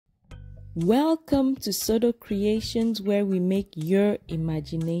Welcome to Soto Creations, where we make your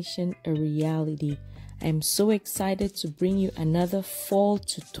imagination a reality. I'm so excited to bring you another fall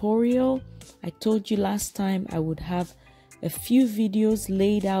tutorial. I told you last time I would have a few videos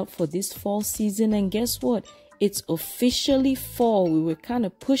laid out for this fall season, and guess what? It's officially fall. We were kind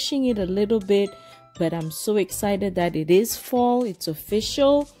of pushing it a little bit, but I'm so excited that it is fall. It's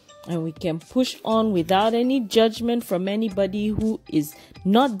official. And we can push on without any judgment from anybody who is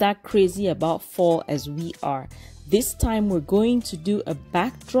not that crazy about fall as we are. This time we're going to do a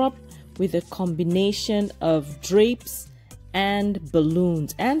backdrop with a combination of drapes and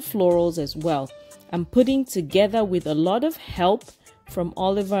balloons and florals as well. I'm putting together, with a lot of help from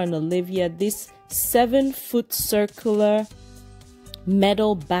Oliver and Olivia, this 7-foot circular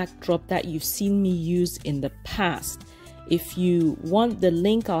metal backdrop that you've seen me use in the past. If you want the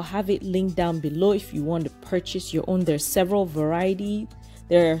link, I'll have it linked down below if you want to purchase your own. There are several varieties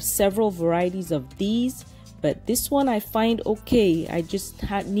of these, but this one I find okay. I just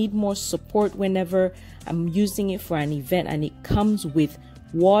need more support whenever I'm using it for an event, and it comes with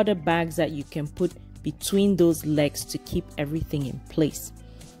water bags that you can put between those legs to keep everything in place.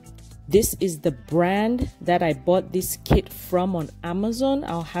 This is the brand that I bought this kit from on Amazon.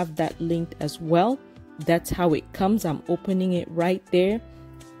 I'll have that linked as well. That's how it comes. I'm opening it right there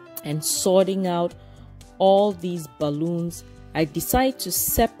and sorting out all these balloons. I decided to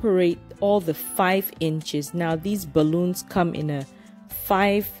separate all the 5 inches. Now these balloons come in a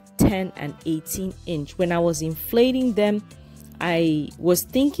 5, 10 and 18 inch. When I was inflating them, I was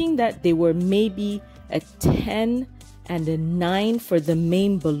thinking that they were maybe a 10 and a 9 for the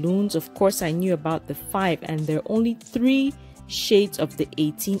main balloons. Of course, I knew about the 5, and there are only 3 shades of the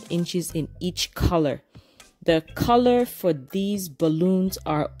 18 inches in each color. The color for these balloons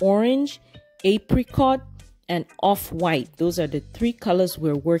are orange, apricot, and off-white. Those are the 3 colors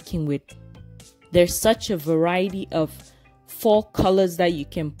we're working with. There's such a variety of fall colors that you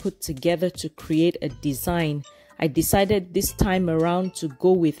can put together to create a design. I decided this time around to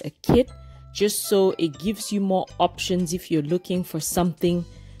go with a kit, just so it gives you more options if you're looking for something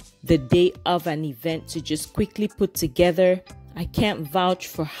the day of an event to just quickly put together. I can't vouch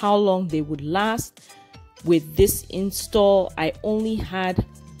for how long they would last. With this install, I only had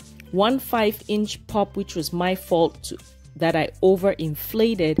one 5-inch pop, which was my fault that I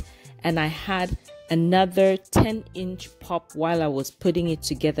overinflated, and I had another 10-inch pop while I was putting it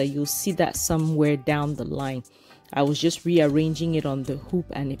together. You'll see that somewhere down the line. I was just rearranging it on the hoop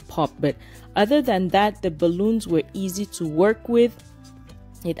and it popped. But other than that, the balloons were easy to work with.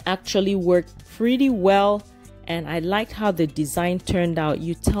 It actually worked pretty well, and I liked how the design turned out.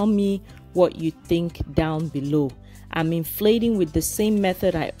 You tell me what you think down below. I'm inflating with the same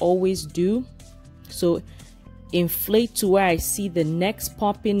method I always do. So inflate to where I see the necks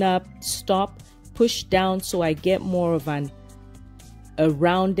popping up, stop, push down, so I get more of a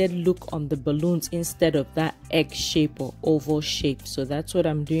rounded look on the balloons instead of that egg shape or oval shape. So that's what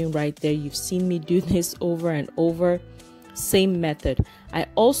I'm doing right there. You've seen me do this over and over. Same method. I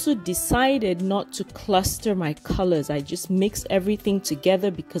also decided not to cluster my colors. I just mix everything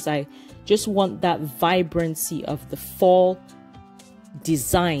together because I just want that vibrancy of the fall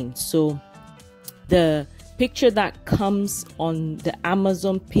design. So the picture that comes on the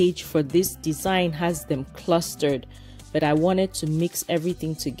Amazon page for this design has them clustered, but I wanted to mix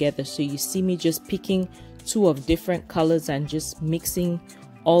everything together. So you see me just picking 2 of different colors and just mixing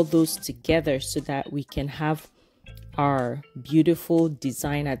all those together so that we can have our beautiful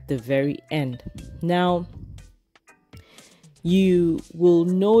design at the very end. Now you will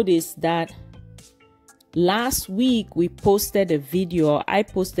notice that last week we posted a video, or I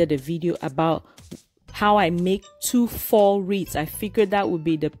posted a video about how I make 2 fall wreaths. I figured that would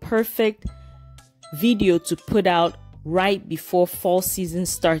be the perfect video to put out right before fall season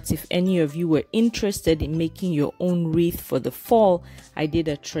starts. If any of you were interested in making your own wreath for the fall, I did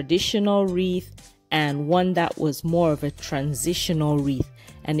a traditional wreath and one that was more of a transitional wreath,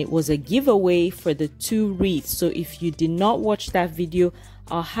 and it was a giveaway for the 2 wreaths. So if you did not watch that video,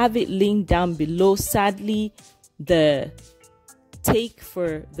 I'll have it linked down below. Sadly, the take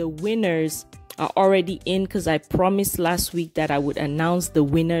for the winners are already in, because I promised last week that I would announce the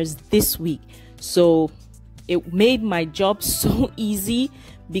winners this week. So it made my job so easy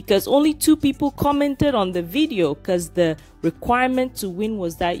because only 2 people commented on the video, because the requirement to win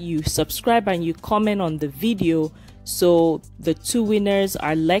was that you subscribe and you comment on the video. So the 2 winners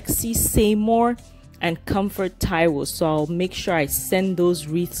are Lexi Seymour and Comfort Taiwo. So I'll make sure I send those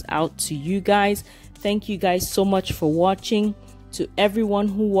wreaths out to you guys. Thank you guys so much for watching. To everyone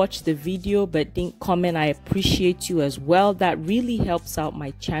who watched the video but didn't comment, I appreciate you as well. That really helps out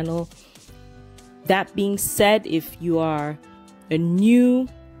my channel. That being said, if you are a new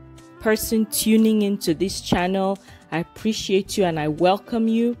person tuning into this channel, I appreciate you and I welcome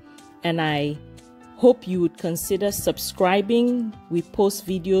you, and I hope you would consider subscribing. We post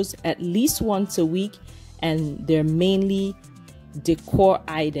videos at least once a week, and they're mainly decor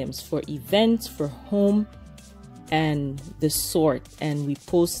items for events, for home, and the sort. And we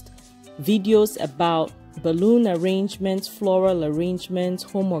post videos about balloon arrangements, floral arrangements,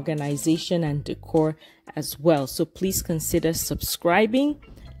 home organization, and decor as well. So please consider subscribing,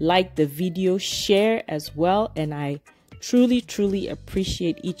 like the video, share as well, and I truly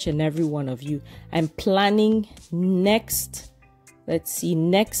appreciate each and every one of you. I'm planning next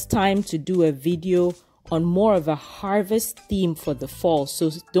time to do a video on more of a harvest theme for the fall.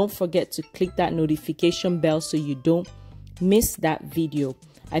 So don't forget to click that notification bell so you don't miss that video.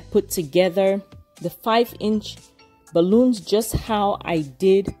 I put together the 5-inch balloons just how I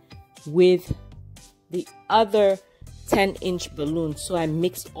did with the other 10-inch balloon. So I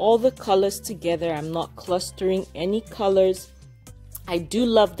mixed all the colors together. I'm not clustering any colors. I do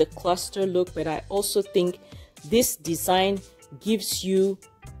love the cluster look, but I also think this design gives you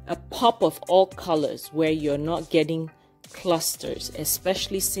a pop of all colors where you're not getting clusters,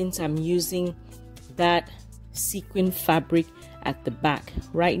 especially since I'm using that sequin fabric at the back.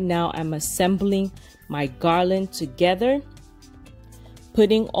 Right now I'm assembling my garland together,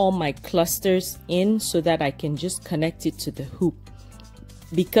 putting all my clusters in so that I can just connect it to the hoop.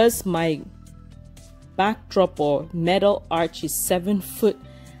 Because my backdrop or metal arch is 7 foot,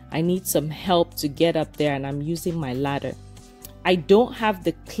 I need some help to get up there, and I'm using my ladder. I don't have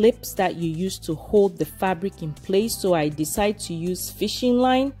the clips that you use to hold the fabric in place, so I decide to use fishing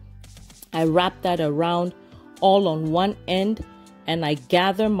line. I wrap that around all on one end, and I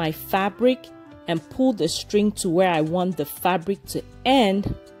gather my fabric and pull the string to where I want the fabric to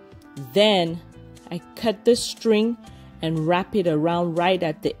end. Then I cut the string and wrap it around right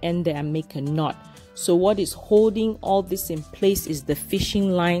at the end there and make a knot. So what is holding all this in place is the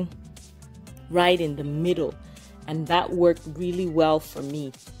fishing line right in the middle, and that worked really well for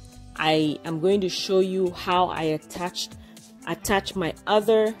me. I am going to show you how I attach my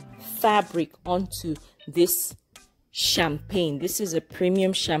other fabric onto this champagne. This is a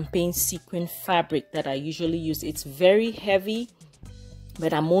premium champagne sequin fabric that I usually use. It's very heavy,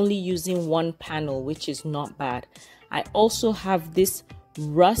 but I'm only using one panel, which is not bad. I also have this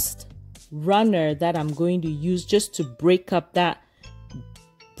rust runner that I'm going to use just to break up that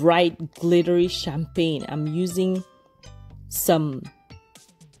bright glittery champagne. I'm using some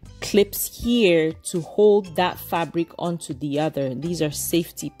clips here to hold that fabric onto the other. These are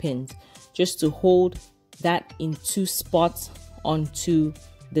safety pins just to hold that in 2 spots onto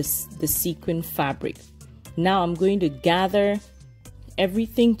the sequin fabric. Now I'm going to gather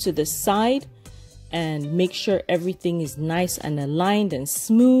everything to the side and make sure everything is nice and aligned and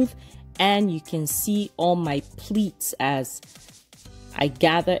smooth, and you can see all my pleats as I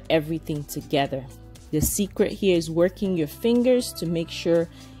gather everything together. The secret here is working your fingers to make sure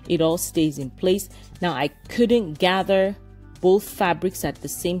it all stays in place. Now I couldn't gather both fabrics at the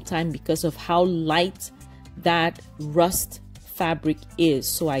same time because of how light that rust fabric is.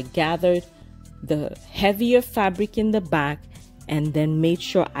 So I gathered the heavier fabric in the back and then made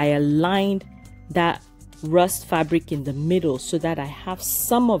sure I aligned that rust fabric in the middle so that I have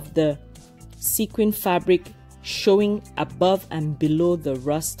some of the sequin fabric showing above and below the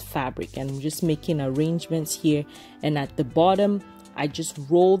rust fabric. And I'm just making arrangements here, and at the bottom I just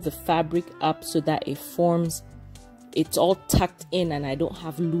roll the fabric up so that it's all tucked in and I don't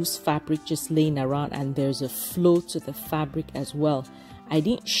have loose fabric just laying around, and there's a flow to the fabric as well. I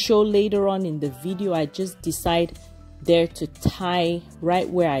didn't show later on in the video. I just decided there to tie right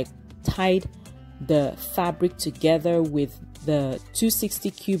where I tied the fabric together with the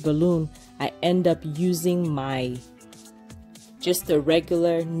 260Q balloon. I end up using just a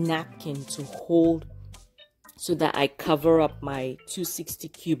regular napkin to hold so that I cover up my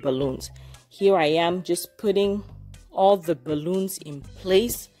 260Q balloons. Here I am just putting all the balloons in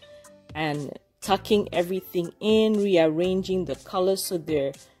place and tucking everything in, rearranging the colors so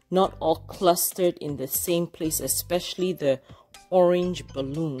they're not all clustered in the same place, especially the orange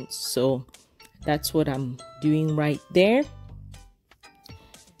balloons. So that's what I'm doing right there.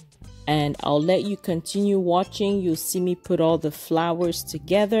 And I'll let you continue watching. You'll see me put all the flowers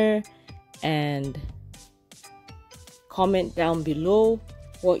together, and comment down below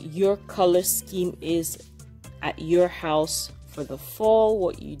what your color scheme is at your house for the fall,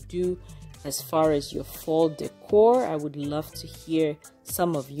 what you do as far as your fall decor. I would love to hear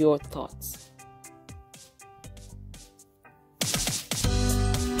some of your thoughts.